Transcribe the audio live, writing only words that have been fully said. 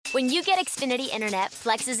When you get Xfinity Internet,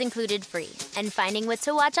 Flex is included free. And finding what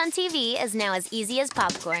to watch on TV is now as easy as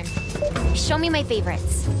popcorn. Show me my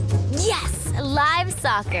favorites. Yes, live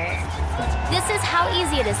soccer. This is how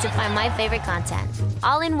easy it is to find my favorite content,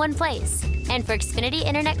 all in one place. And for Xfinity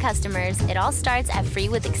Internet customers, it all starts at free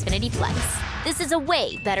with Xfinity Flex. This is a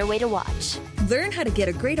way better way to watch. Learn how to get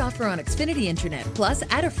a great offer on Xfinity Internet. Plus,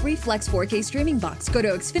 add a free Flex 4K streaming box. Go to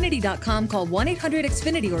Xfinity.com, call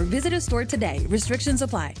 1-800-XFINITY or visit a store today. Restrictions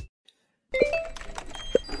apply.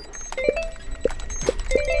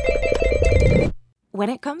 When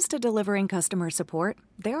it comes to delivering customer support,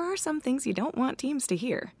 there are some things you don't want teams to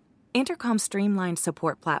hear. Intercom's streamlined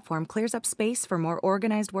support platform clears up space for more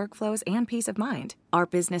organized workflows and peace of mind. Our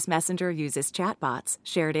business messenger uses chatbots,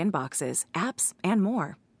 shared inboxes, apps, and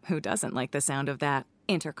more. Who doesn't like the sound of that?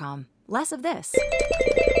 Intercom. Less of this.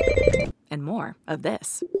 And more of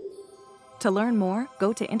this. To learn more,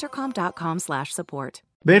 go to intercom.com/support.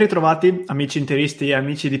 Ben ritrovati amici interisti e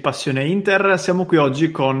amici di Passione Inter, siamo qui oggi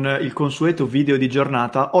con il consueto video di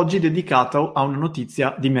giornata, oggi dedicato a una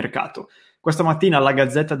notizia di mercato. Questa mattina la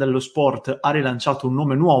Gazzetta dello Sport ha rilanciato un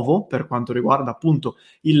nome nuovo per quanto riguarda appunto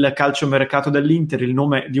il calciomercato dell'Inter, il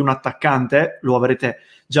nome di un attaccante, lo avrete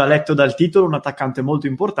già letto dal titolo, un attaccante molto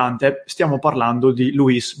importante, stiamo parlando di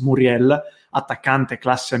Luis Muriel, attaccante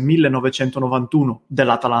classe 1991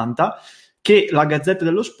 dell'Atalanta, che la Gazzetta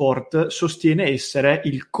dello Sport sostiene essere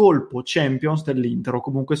il colpo Champions dell'Inter, o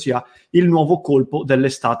comunque sia il nuovo colpo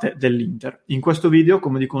dell'estate dell'Inter. In questo video,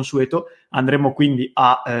 come di consueto, andremo quindi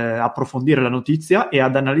a approfondire la notizia e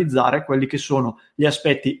ad analizzare quelli che sono gli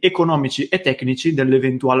aspetti economici e tecnici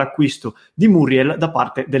dell'eventuale acquisto di Muriel da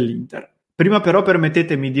parte dell'Inter. Prima però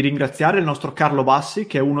permettetemi di ringraziare il nostro Carlo Bassi,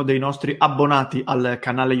 che è uno dei nostri abbonati al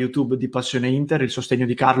canale YouTube di Passione Inter. Il sostegno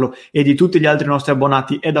di Carlo e di tutti gli altri nostri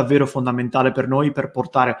abbonati è davvero fondamentale per noi, per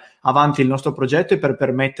portare avanti il nostro progetto e per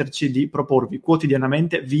permetterci di proporvi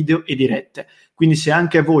quotidianamente video e dirette. Quindi se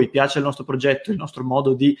anche a voi piace il nostro progetto, il nostro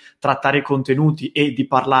modo di trattare i contenuti e di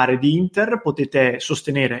parlare di Inter, potete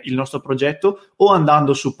sostenere il nostro progetto o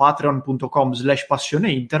andando su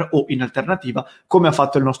patreon.com/passioneinter o in alternativa, come ha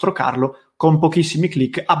fatto il nostro Carlo, con pochissimi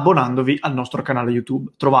click abbonandovi al nostro canale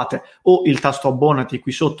YouTube. Trovate o il tasto abbonati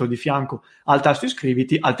qui sotto di fianco al tasto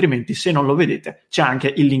iscriviti, altrimenti se non lo vedete c'è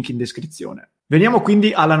anche il link in descrizione. Veniamo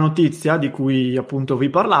quindi alla notizia di cui appunto vi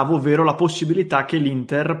parlavo, ovvero la possibilità che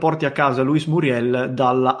l'Inter porti a casa Luis Muriel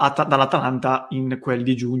dall'Atalanta in quel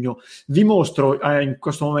di giugno. Vi mostro in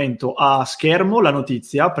questo momento a schermo la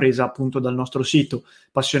notizia presa appunto dal nostro sito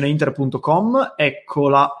passioneinter.com,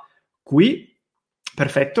 eccola qui.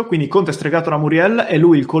 Perfetto, quindi Conte stregato da Muriel, è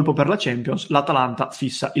lui il colpo per la Champions, l'Atalanta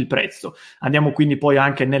fissa il prezzo. Andiamo quindi poi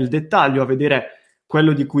anche nel dettaglio a vedere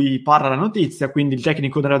quello di cui parla la notizia, quindi il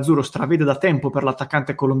tecnico nerazzurro stravede da tempo per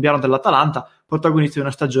l'attaccante colombiano dell'Atalanta, protagonista di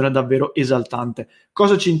una stagione davvero esaltante.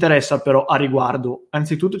 Cosa ci interessa però a riguardo?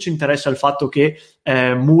 Anzitutto ci interessa il fatto che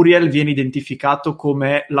Muriel viene identificato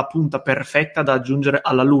come la punta perfetta da aggiungere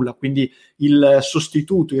alla Lula, quindi il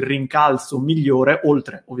sostituto, il rincalzo migliore,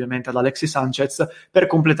 oltre ovviamente ad Alexis Sanchez, per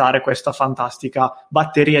completare questa fantastica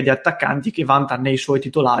batteria di attaccanti che vanta nei suoi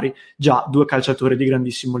titolari già due calciatori di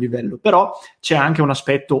grandissimo livello. Però c'è anche un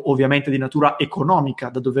aspetto ovviamente di natura economica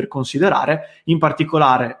da dover considerare, in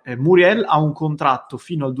particolare Muriel ha un contratto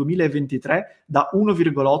fino al 2023 da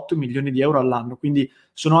 1,8 milioni di euro all'anno, quindi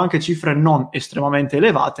sono anche cifre non estremamente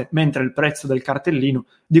elevate, mentre il prezzo del cartellino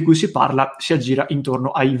di cui si parla si aggira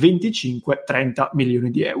intorno ai 25-30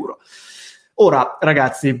 milioni di euro. Ora,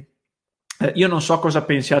 ragazzi, io non so cosa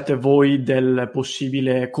pensiate voi del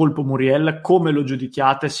possibile colpo Muriel, come lo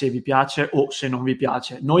giudichiate, se vi piace o se non vi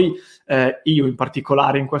piace. Io in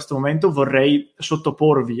particolare in questo momento vorrei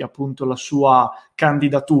sottoporvi appunto la sua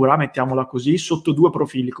candidatura, mettiamola così, sotto due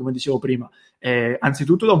profili, come dicevo prima.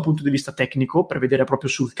 Anzitutto da un punto di vista tecnico, per vedere proprio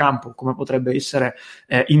sul campo come potrebbe essere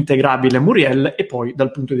integrabile Muriel, e poi dal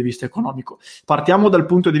punto di vista economico. Partiamo dal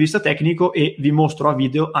punto di vista tecnico e vi mostro a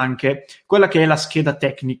video anche quella che è la scheda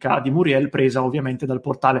tecnica di Muriel, presa ovviamente dal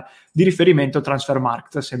portale di riferimento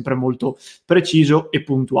Transfermarkt, sempre molto preciso e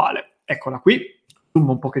puntuale. Eccola qui, zoom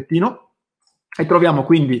un pochettino. E troviamo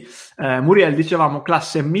quindi Muriel, dicevamo,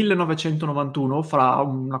 classe 1991, fra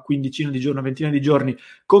una quindicina di giorni, una ventina di giorni,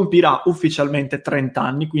 compirà ufficialmente 30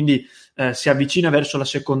 anni, quindi si avvicina verso la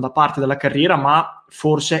seconda parte della carriera, ma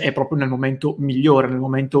forse è proprio nel momento migliore, nel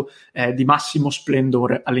momento di massimo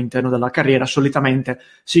splendore all'interno della carriera. Solitamente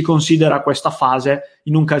si considera questa fase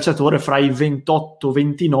in un calciatore fra i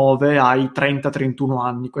 28-29 ai 30-31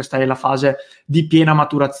 anni. Questa è la fase di piena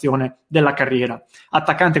maturazione della carriera.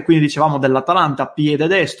 Attaccante quindi dicevamo dell'Atalanta, piede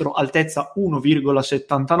destro, altezza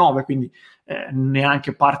 1,79, quindi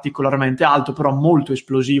neanche particolarmente alto, però molto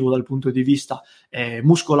esplosivo dal punto di vista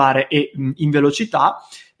muscolare e in velocità.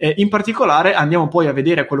 In particolare andiamo poi a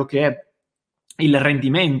vedere quello che è il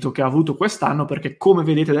rendimento che ha avuto quest'anno, perché come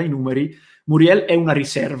vedete dai numeri Muriel è una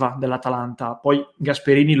riserva dell'Atalanta, poi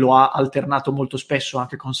Gasperini lo ha alternato molto spesso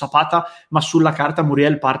anche con Zapata, ma sulla carta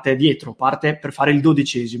Muriel parte dietro, parte per fare il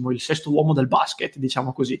 12°, il sesto uomo del basket,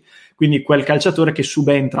 diciamo così, quindi quel calciatore che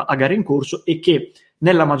subentra a gare in corso e che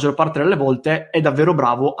nella maggior parte delle volte è davvero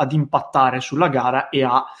bravo ad impattare sulla gara e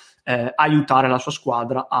a aiutare la sua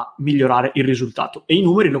squadra a migliorare il risultato, e i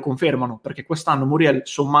numeri lo confermano, perché quest'anno Muriel,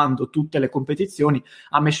 sommando tutte le competizioni,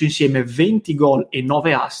 ha messo insieme 20 gol e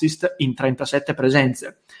 9 assist in 37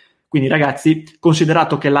 presenze. Quindi ragazzi,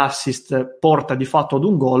 considerato che l'assist porta di fatto ad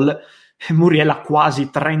un gol, Muriel ha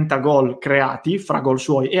quasi 30 gol creati fra gol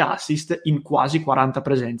suoi e assist in quasi 40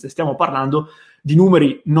 presenze. Stiamo parlando di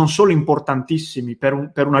numeri non solo importantissimi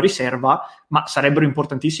per una riserva, ma sarebbero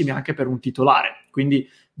importantissimi anche per un titolare. Quindi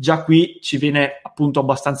già qui ci viene appunto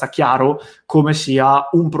abbastanza chiaro come sia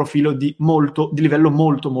un profilo di livello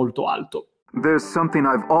molto molto alto. There's something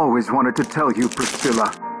I've always wanted to tell you, Priscilla.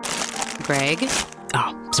 Greg?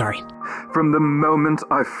 Oh, sorry. From the moment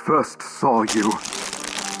I first saw you.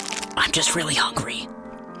 I'm just really hungry.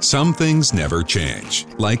 Some things never change,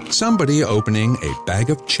 like somebody opening a bag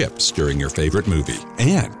of chips during your favorite movie,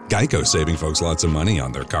 and Geico saving folks lots of money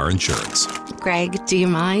on their car insurance. Greg, do you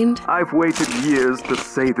mind? I've waited years to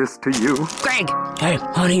say this to you. Greg! Hey,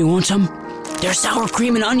 honey, you want some? There's sour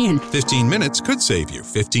cream and onion. 15 minutes could save you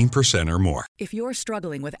 15% or more. If you're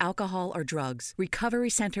struggling with alcohol or drugs,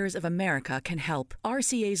 Recovery Centers of America can help.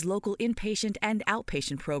 RCA's local inpatient and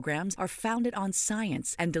outpatient programs are founded on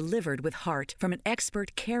science and delivered with heart from an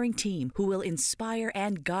expert caring team who will inspire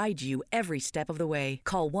and guide you every step of the way.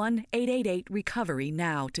 Call 1-888-RECOVERY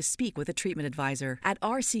now to speak with a treatment advisor. At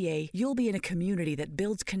RCA, you'll be in a community that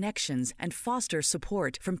builds connections and fosters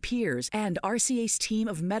support from peers and RCA's team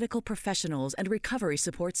of medical professionals and recovery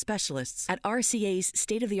support specialists. At RCA's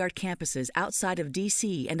state-of-the-art campuses outside of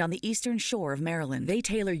D.C. and on the Eastern Shore of Maryland, they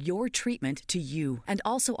tailor your treatment to you and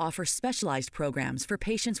also offer specialized programs for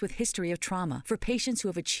patients with history of trauma, for patients who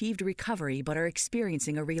have achieved recovery but are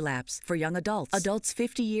experiencing a relapse, for young adults, adults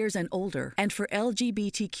 50 years and older, and for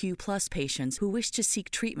LGBTQ plus patients who wish to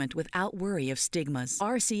seek treatment without worry of stigmas.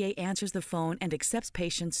 RCA answers the phone and accepts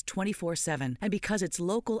patients 24/7. And because it's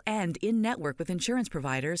local and in-network with insurance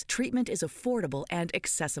providers, treatment is affordable and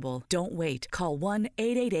accessible. Don't wait. Call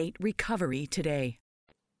 1-888-RECOVERY today.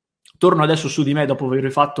 Torno adesso su di me dopo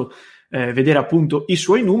aver fatto vedere appunto i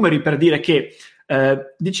suoi numeri, per dire che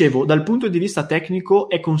dicevo, dal punto di vista tecnico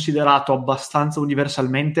è considerato abbastanza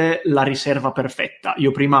universalmente la riserva perfetta.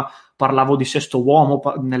 Io prima parlavo di sesto uomo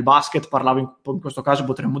nel basket, parlavo in questo caso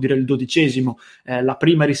potremmo dire il 12°, la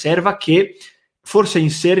prima riserva, che forse in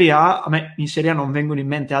Serie A non vengono in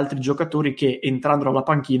mente altri giocatori che entrando dalla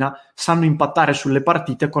panchina sanno impattare sulle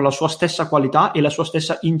partite con la sua stessa qualità e la sua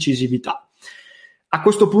stessa incisività. A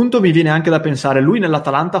questo punto mi viene anche da pensare, lui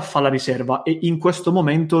nell'Atalanta fa la riserva e in questo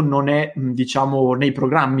momento non è, diciamo, nei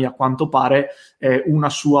programmi a quanto pare una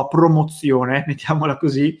sua promozione, mettiamola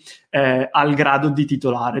così, al grado di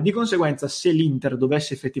titolare. Di conseguenza, se l'Inter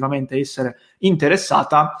dovesse effettivamente essere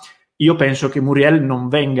interessata, io penso che Muriel non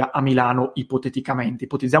venga a Milano ipoteticamente.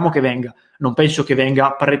 Ipotizziamo che venga, non penso che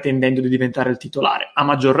venga pretendendo di diventare il titolare, a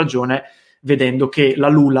maggior ragione vedendo che la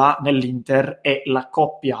Lula nell'Inter è la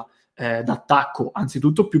coppia d'attacco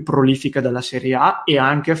anzitutto più prolifica della Serie A e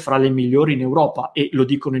anche fra le migliori in Europa, e lo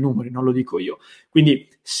dicono i numeri, non lo dico io. Quindi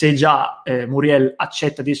se già Muriel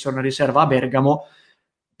accetta di essere una riserva a Bergamo,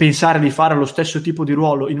 pensare di fare lo stesso tipo di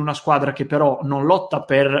ruolo in una squadra che però non lotta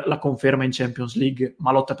per la conferma in Champions League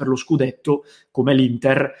ma lotta per lo scudetto come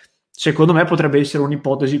l'Inter, secondo me potrebbe essere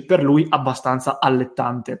un'ipotesi per lui abbastanza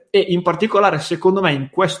allettante. E in particolare secondo me in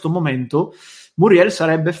questo momento Muriel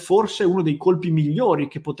sarebbe forse uno dei colpi migliori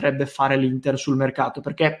che potrebbe fare l'Inter sul mercato,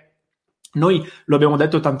 perché noi lo abbiamo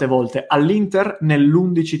detto tante volte, all'Inter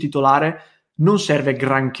nell'11 titolare non serve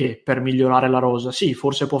granché per migliorare la rosa. Sì,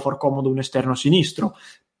 forse può far comodo un esterno sinistro,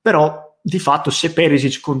 però di fatto se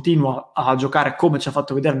Perisic continua a giocare come ci ha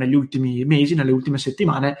fatto vedere negli ultimi mesi, nelle ultime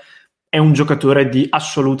settimane, è un giocatore di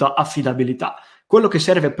assoluta affidabilità. Quello che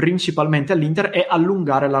serve principalmente all'Inter è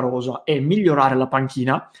allungare la rosa e migliorare la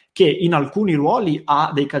panchina, che in alcuni ruoli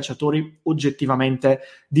ha dei calciatori oggettivamente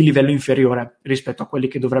di livello inferiore rispetto a quelli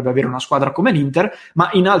che dovrebbe avere una squadra come l'Inter, ma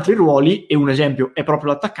in altri ruoli, e un esempio è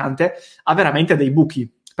proprio l'attaccante, ha veramente dei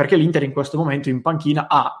buchi, perché l'Inter in questo momento in panchina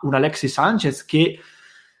ha un Alexis Sanchez che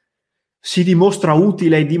si dimostra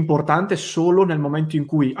utile ed importante solo nel momento in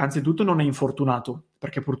cui anzitutto non è infortunato,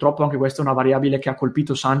 perché purtroppo anche questa è una variabile che ha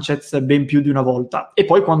colpito Sanchez ben più di una volta, e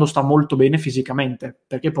poi quando sta molto bene fisicamente,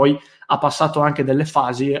 perché poi ha passato anche delle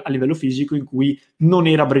fasi a livello fisico in cui non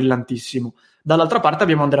era brillantissimo. Dall'altra parte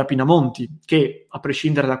abbiamo Andrea Pinamonti, che a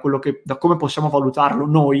prescindere da come possiamo valutarlo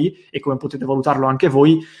noi e come potete valutarlo anche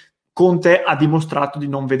voi, Conte ha dimostrato di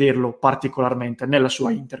non vederlo particolarmente nella sua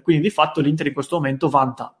Inter. Quindi di fatto l'Inter in questo momento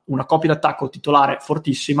vanta una coppia d'attacco titolare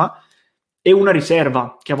fortissima e una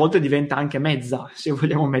riserva che a volte diventa anche mezza, se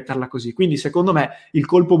vogliamo metterla così. Quindi secondo me il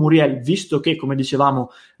colpo Muriel, visto che, come dicevamo,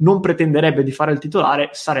 non pretenderebbe di fare il titolare,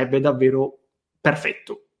 sarebbe davvero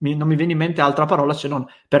perfetto. Non mi viene in mente altra parola se non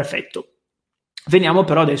perfetto. Veniamo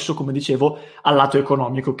però adesso, come dicevo, al lato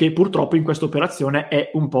economico, che purtroppo in questa operazione è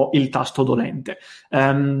un po' il tasto dolente.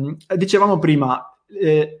 Dicevamo prima,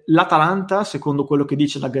 l'Atalanta, secondo quello che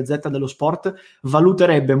dice la Gazzetta dello Sport,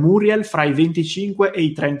 valuterebbe Muriel fra i 25 e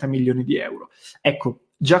i 30 milioni di euro. Ecco,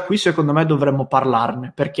 già qui secondo me dovremmo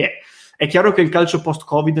parlarne, perché è chiaro che il calcio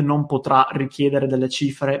post-Covid non potrà richiedere delle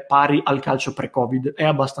cifre pari al calcio pre-Covid, è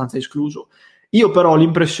abbastanza escluso. Io però ho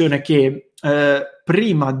l'impressione che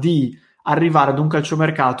prima di arrivare ad un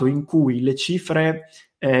calciomercato in cui le cifre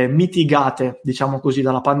mitigate, diciamo così,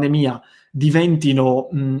 dalla pandemia diventino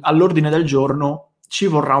all'ordine del giorno, ci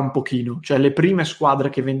vorrà un pochino. Cioè le prime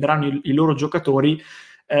squadre che venderanno i loro giocatori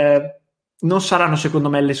non saranno secondo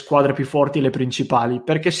me le squadre più forti e le principali,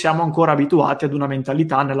 perché siamo ancora abituati ad una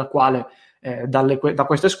mentalità nella quale da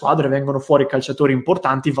queste squadre vengono fuori calciatori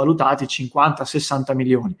importanti valutati 50-60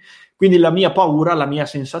 milioni. Quindi la mia paura, la mia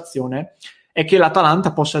sensazione è che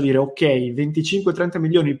l'Atalanta possa dire ok, 25-30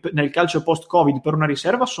 milioni nel calcio post-Covid per una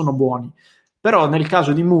riserva sono buoni, però nel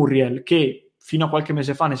caso di Muriel, che fino a qualche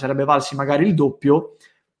mese fa ne sarebbe valsi magari il doppio,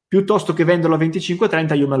 piuttosto che venderlo a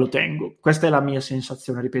 25-30 io me lo tengo. Questa è la mia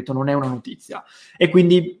sensazione, ripeto, non è una notizia. E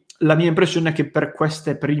quindi la mia impressione è che per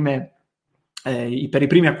queste per i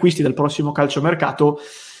primi acquisti del prossimo calciomercato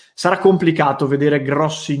sarà complicato vedere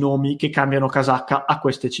grossi nomi che cambiano casacca a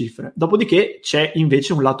queste cifre. Dopodiché c'è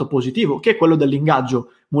invece un lato positivo, che è quello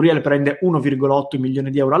dell'ingaggio. Muriel prende 1,8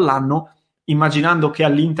 milioni di euro all'anno, immaginando che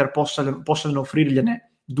all'Inter possano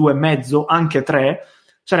offrirgliene 2,5, anche 3,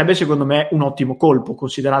 sarebbe secondo me un ottimo colpo,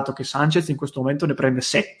 considerato che Sanchez in questo momento ne prende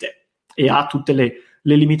 7 e ha tutte le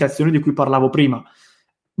limitazioni di cui parlavo prima.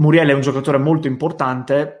 Muriel è un giocatore molto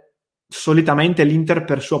importante. Solitamente l'Inter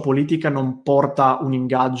per sua politica non porta un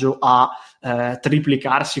ingaggio a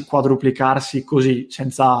triplicarsi, quadruplicarsi così,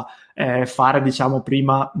 senza fare diciamo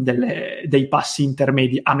prima dei passi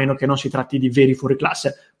intermedi, a meno che non si tratti di veri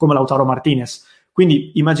fuoriclasse come Lautaro Martinez.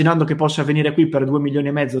 Quindi immaginando che possa venire qui per 2,5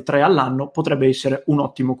 milioni, 3 all'anno, potrebbe essere un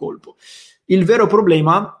ottimo colpo. Il vero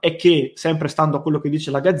problema è che, sempre stando a quello che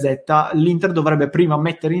dice la Gazzetta, l'Inter dovrebbe prima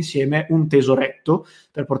mettere insieme un tesoretto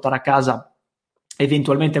per portare a casa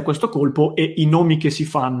eventualmente a questo colpo, e i nomi che si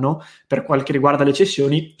fanno per quel che riguarda le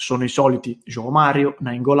cessioni sono i soliti: João Mario,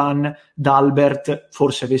 Nainggolan, Dalbert,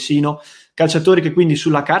 forse Vesino, calciatori che quindi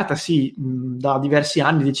sulla carta sì, da diversi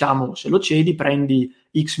anni diciamo se lo cedi prendi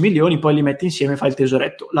X milioni, poi li metti insieme e fai il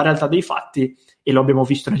tesoretto. La realtà dei fatti, e lo abbiamo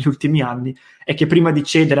visto negli ultimi anni, è che prima di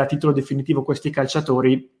cedere a titolo definitivo questi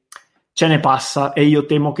calciatori ce ne passa, e io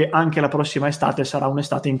temo che anche la prossima estate sarà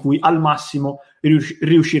un'estate in cui al massimo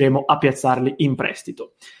riusciremo a piazzarli in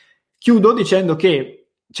prestito. Chiudo dicendo che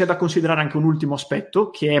c'è da considerare anche un ultimo aspetto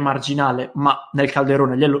che è marginale, ma nel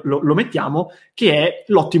calderone lo mettiamo, che è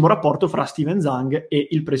l'ottimo rapporto fra Steven Zhang e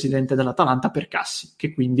il presidente dell'Atalanta Percassi,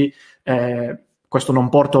 che quindi questo non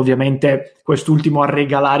porta ovviamente quest'ultimo a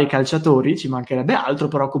regalare i calciatori, ci mancherebbe altro,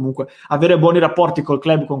 però comunque avere buoni rapporti col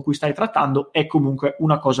club con cui stai trattando è comunque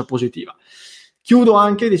una cosa positiva. Chiudo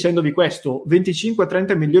anche dicendovi questo: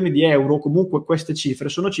 25-30 milioni di euro, comunque queste cifre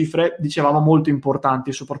sono cifre, dicevamo, molto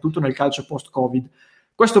importanti, soprattutto nel calcio post-Covid.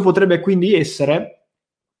 Questo potrebbe quindi essere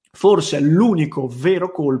forse l'unico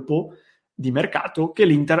vero colpo di mercato che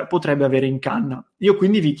l'Inter potrebbe avere in canna. Io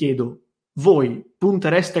quindi vi chiedo: voi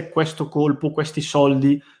puntereste questo colpo, questi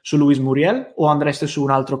soldi su Luis Muriel, o andreste su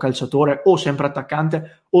un altro calciatore, o sempre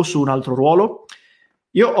attaccante, o su un altro ruolo?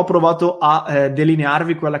 Io ho provato a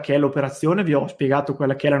delinearvi quella che è l'operazione, vi ho spiegato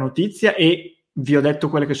quella che è la notizia e vi ho detto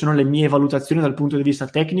quelle che sono le mie valutazioni dal punto di vista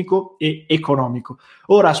tecnico e economico.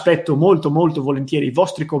 Ora aspetto molto molto volentieri i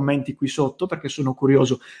vostri commenti qui sotto, perché sono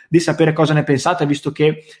curioso di sapere cosa ne pensate, visto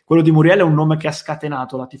che quello di Muriel è un nome che ha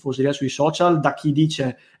scatenato la tifoseria sui social, da chi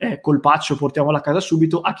dice colpaccio, portiamolo a casa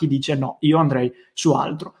subito, a chi dice no, io andrei su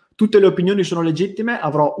altro. Tutte le opinioni sono legittime,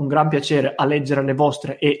 avrò un gran piacere a leggere le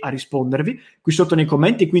vostre e a rispondervi qui sotto nei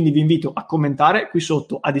commenti, quindi vi invito a commentare qui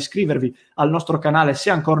sotto, ad iscrivervi al nostro canale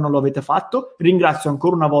se ancora non lo avete fatto. Ringrazio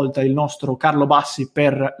ancora una volta il nostro Carlo Bassi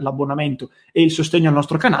per l'abbonamento e il sostegno al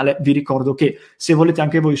nostro canale. Vi ricordo che se volete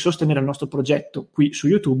anche voi sostenere il nostro progetto qui su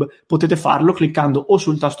YouTube, potete farlo cliccando o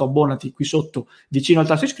sul tasto abbonati qui sotto vicino al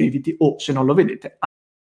tasto iscriviti, o se non lo vedete.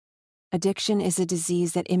 Addiction is a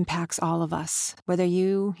disease that impacts all of us. Whether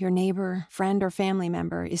you, your neighbor, friend, or family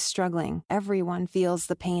member is struggling, everyone feels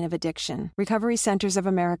the pain of addiction. Recovery Centers of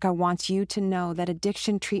America wants you to know that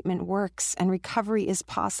addiction treatment works and recovery is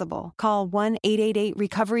possible. Call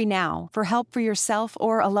 1-888-RECOVERY now for help for yourself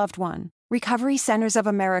or a loved one. Recovery Centers of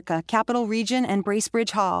America, Capital Region, and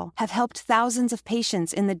Bracebridge Hall have helped thousands of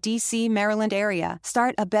patients in the D.C., Maryland area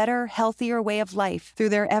start a better, healthier way of life through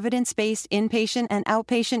their evidence-based inpatient and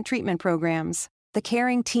outpatient treatment programs. The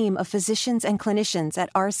caring team of physicians and clinicians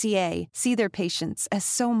at RCA see their patients as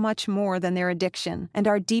so much more than their addiction and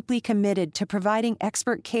are deeply committed to providing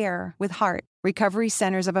expert care with heart. Recovery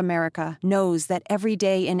Centers of America knows that every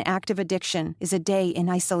day in active addiction is a day in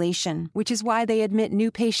isolation, which is why they admit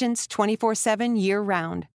new patients 24/7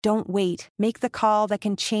 year-round. Don't wait. Make the call that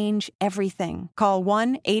can change everything. Call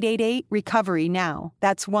 1-888-RECOVERY now.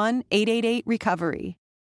 That's 1-888-RECOVERY.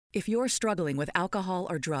 If you're struggling with alcohol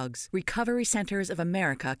or drugs, Recovery Centers of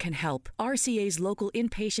America can help. RCA's local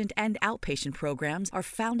inpatient and outpatient programs are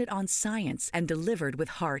founded on science and delivered with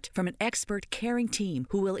heart from an expert caring team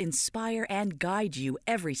who will inspire and guide you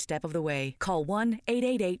every step of the way. Call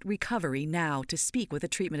 1-888-RECOVERY now to speak with a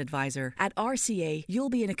treatment advisor. At RCA, you'll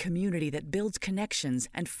be in a community that builds connections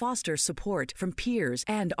and fosters support from peers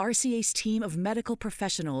and RCA's team of medical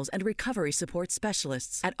professionals and recovery support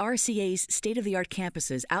specialists. At RCA's state-of-the-art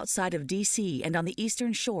campuses outside of D.C. and on the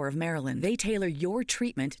eastern shore of Maryland, they tailor your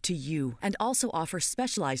treatment to you and also offer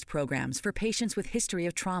specialized programs for patients with history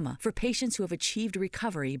of trauma, for patients who have achieved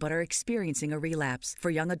recovery but are experiencing a relapse, for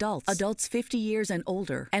young adults, adults 50 years and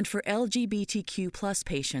older, and for LGBTQ plus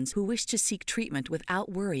patients who wish to seek treatment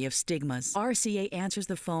without worry of stigmas. RCA answers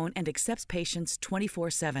the phone and accepts patients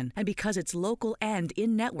 24/7. And because it's local and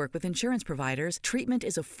in-network with insurance providers, treatment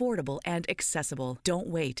is affordable and accessible. Don't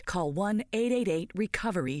wait. Call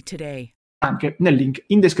 1-888-RECOVERY today. Anche nel link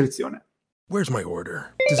in descrizione. Where's my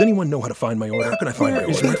order? Does anyone know how to find my order? How can I find my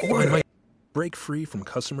order? Break free from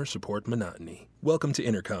customer support monotony. Welcome to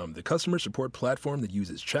Intercom, the customer support platform that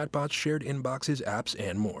uses chatbots, shared inboxes, apps,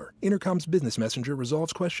 and more. Intercom's business messenger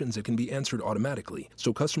resolves questions that can be answered automatically,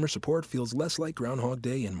 so customer support feels less like Groundhog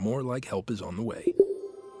Day and more like help is on the way.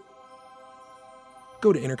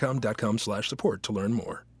 Go to intercom.com/support to learn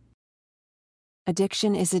more.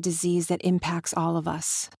 Addiction is a disease that impacts all of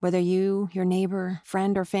us. Whether you, your neighbor,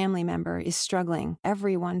 friend, or family member is struggling,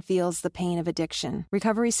 everyone feels the pain of addiction.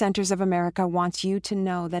 Recovery Centers of America wants you to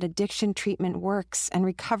know that addiction treatment works and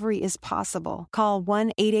recovery is possible. Call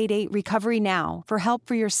 1-888-RECOVERY now for help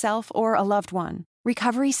for yourself or a loved one.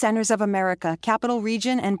 Recovery Centers of America, Capital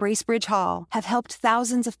Region, and Bracebridge Hall have helped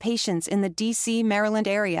thousands of patients in the D.C., Maryland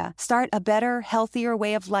area start a better, healthier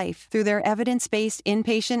way of life through their evidence-based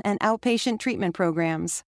inpatient and outpatient treatment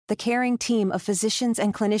programs. The caring team of physicians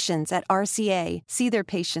and clinicians at RCA see their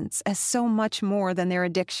patients as so much more than their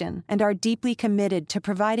addiction and are deeply committed to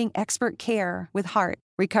providing expert care with heart.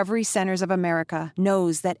 Recovery Centers of America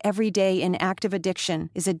knows that every day in active addiction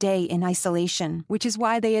is a day in isolation, which is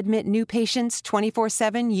why they admit new patients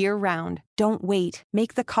 24/7 year-round. Don't wait.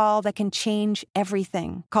 Make the call that can change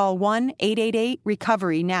everything. Call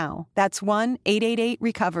 1-888-RECOVERY now. That's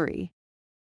 1-888-RECOVERY.